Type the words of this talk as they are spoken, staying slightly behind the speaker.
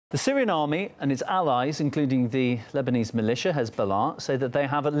The Syrian army and its allies, including the Lebanese militia Hezbollah, say that they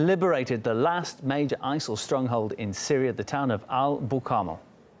have liberated the last major ISIL stronghold in Syria, the town of al-Bukamal.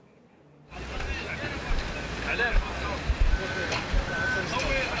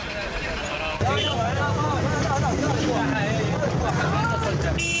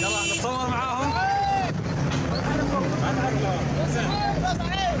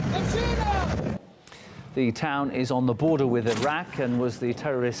 The town is on the border with Iraq and was the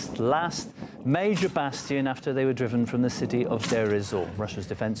terrorists' last major bastion after they were driven from the city of Deir ez-Zor. Russia's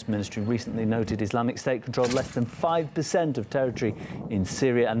defense ministry recently noted Islamic State controlled less than 5% of territory in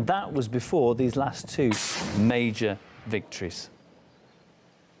Syria, and that was before these last two major victories.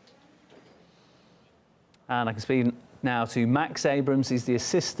 And I can speak now to Max Abrams. He's the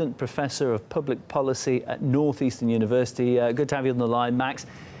Assistant Professor of Public Policy at Northeastern University. Good to have you on the line, Max.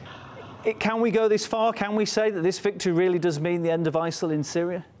 Can we go this far? Can we say that this victory really does mean the end of ISIL in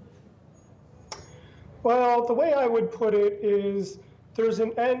Syria? Well, the way I would put it is there's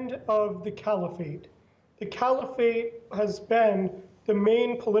an end of the caliphate. The caliphate has been the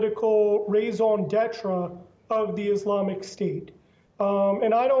main political raison d'etre of the Islamic State.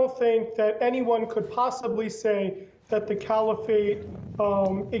 And I don't think that anyone could possibly say that the caliphate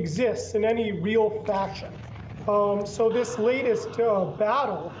exists in any real fashion. So this latest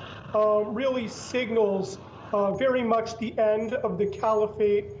battle really signals very much the end of the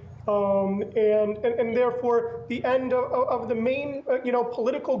caliphate and therefore the end of the main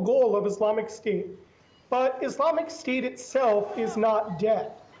political goal of Islamic State. But Islamic State itself is not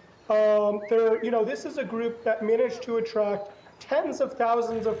dead. This is a group that managed to attract tens of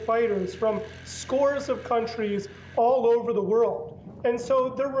thousands of fighters from scores of countries all over the world. And so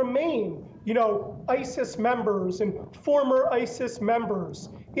there remain ISIS members and former ISIS members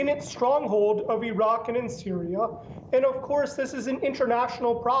in its stronghold of Iraq and in Syria. And of course, this is an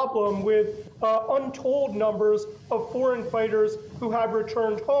international problem with untold numbers of foreign fighters who have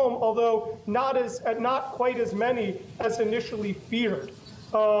returned home, although not quite as many as initially feared.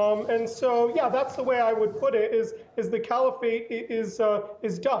 And so, yeah, that's the way I would put it, is the caliphate is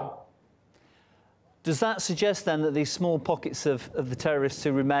done. Does that suggest then that these small pockets of the terrorists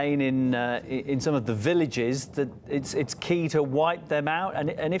who remain in some of the villages, that it's key to wipe them out?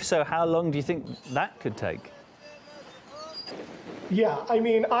 And if so, how long do you think that could take? Yeah, I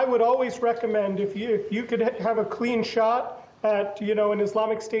mean, I would always recommend if you could have a clean shot at an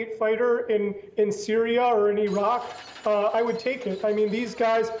Islamic State fighter in Syria or in Iraq, I would take it. I mean, these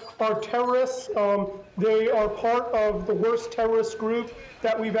guys are terrorists. They are part of the worst terrorist group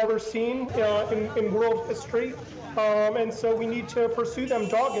that we've ever seen in world history, and so we need to pursue them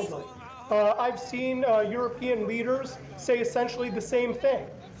doggedly. I've seen European leaders say essentially the same thing.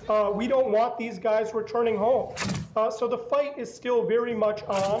 We don't want these guys returning home. So the fight is still very much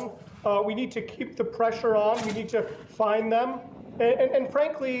on. We need to keep the pressure on. We need to find them. And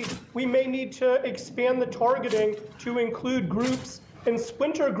frankly, we may need to expand the targeting to include groups and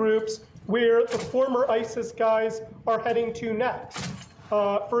splinter groups where the former ISIS guys are heading to next.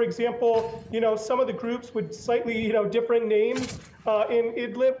 For example, some of the groups with slightly, different names. In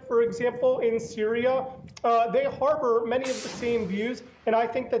Idlib, for example, in Syria, they harbor many of the same views, and I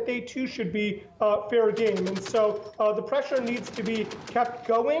think that they too should be fair game. And so the pressure needs to be kept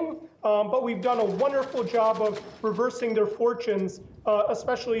going, but we've done a wonderful job of reversing their fortunes,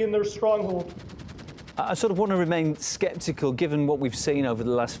 especially in their stronghold. I sort of want to remain sceptical, given what we've seen over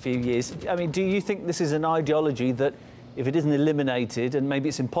the last few years. I mean, do you think this is an ideology that, if it isn't eliminated, and maybe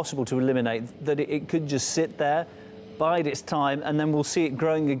it's impossible to eliminate, that it could just sit there, bide its time, and then we'll see it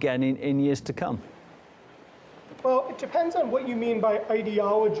growing again in years to come? Well, it depends on what you mean by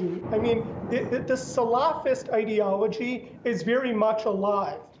ideology. I mean, the Salafist ideology is very much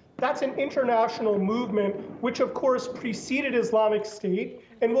alive. That's an international movement which, of course, preceded Islamic State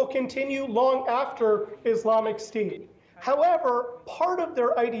and will continue long after Islamic State. However, part of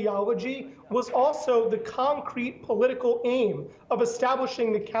their ideology was also the concrete political aim of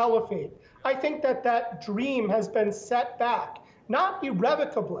establishing the caliphate. I think that dream has been set back, not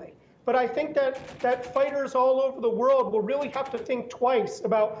irrevocably, but I think that fighters all over the world will really have to think twice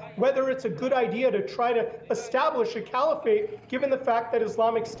about whether it's a good idea to try to establish a caliphate, given the fact that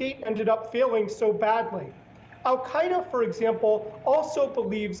Islamic State ended up failing so badly. Al-Qaeda, for example, also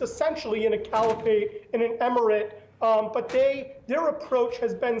believes essentially in a caliphate, in an emirate, but their approach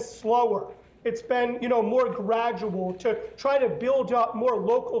has been slower. It's been, more gradual to try to build up more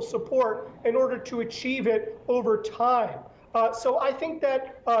local support in order to achieve it over time. So I think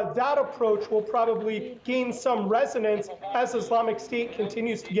that that approach will probably gain some resonance as Islamic State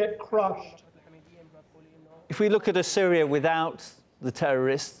continues to get crushed. If we look at a Syria without the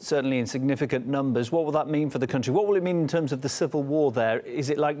terrorists, certainly in significant numbers. What will that mean for the country? What will it mean in terms of the civil war there? Is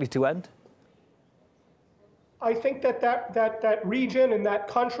it likely to end? I think that region and that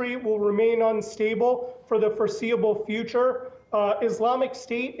country will remain unstable for the foreseeable future. Islamic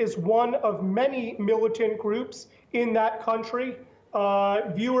State is one of many militant groups in that country.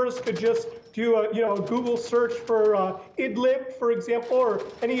 Viewers could just do a Google search for Idlib, for example, or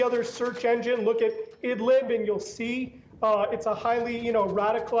any other search engine. Look at Idlib, and you'll see it's a highly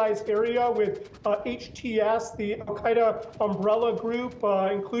radicalized area with HTS, the Al Qaeda umbrella group,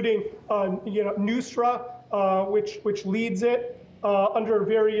 including Nusra, which leads it under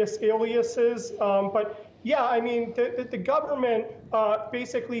various aliases. But yeah, I mean, the government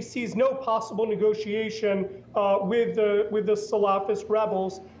basically sees no possible negotiation with the Salafist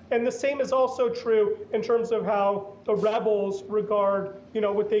rebels. And the same is also true in terms of how the rebels regard,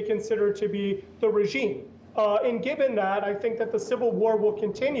 what they consider to be the regime. And given that, I think that the civil war will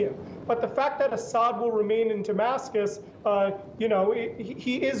continue. But the fact that Assad will remain in Damascus,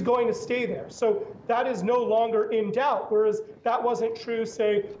 he is going to stay there. So that is no longer in doubt, whereas that wasn't true,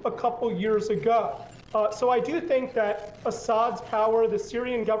 say, a couple years ago. So I do think that Assad's power, the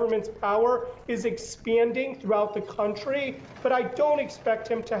Syrian government's power, is expanding throughout the country, but I don't expect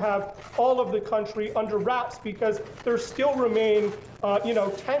him to have all of the country under wraps, because there still remain,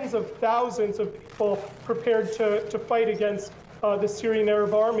 tens of thousands of people prepared to fight against the Syrian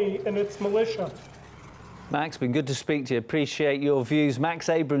Arab Army and its militia. Max, been good to speak to you. Appreciate your views. Max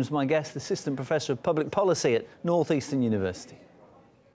Abrams, my guest, Assistant Professor of Public Policy at Northeastern University.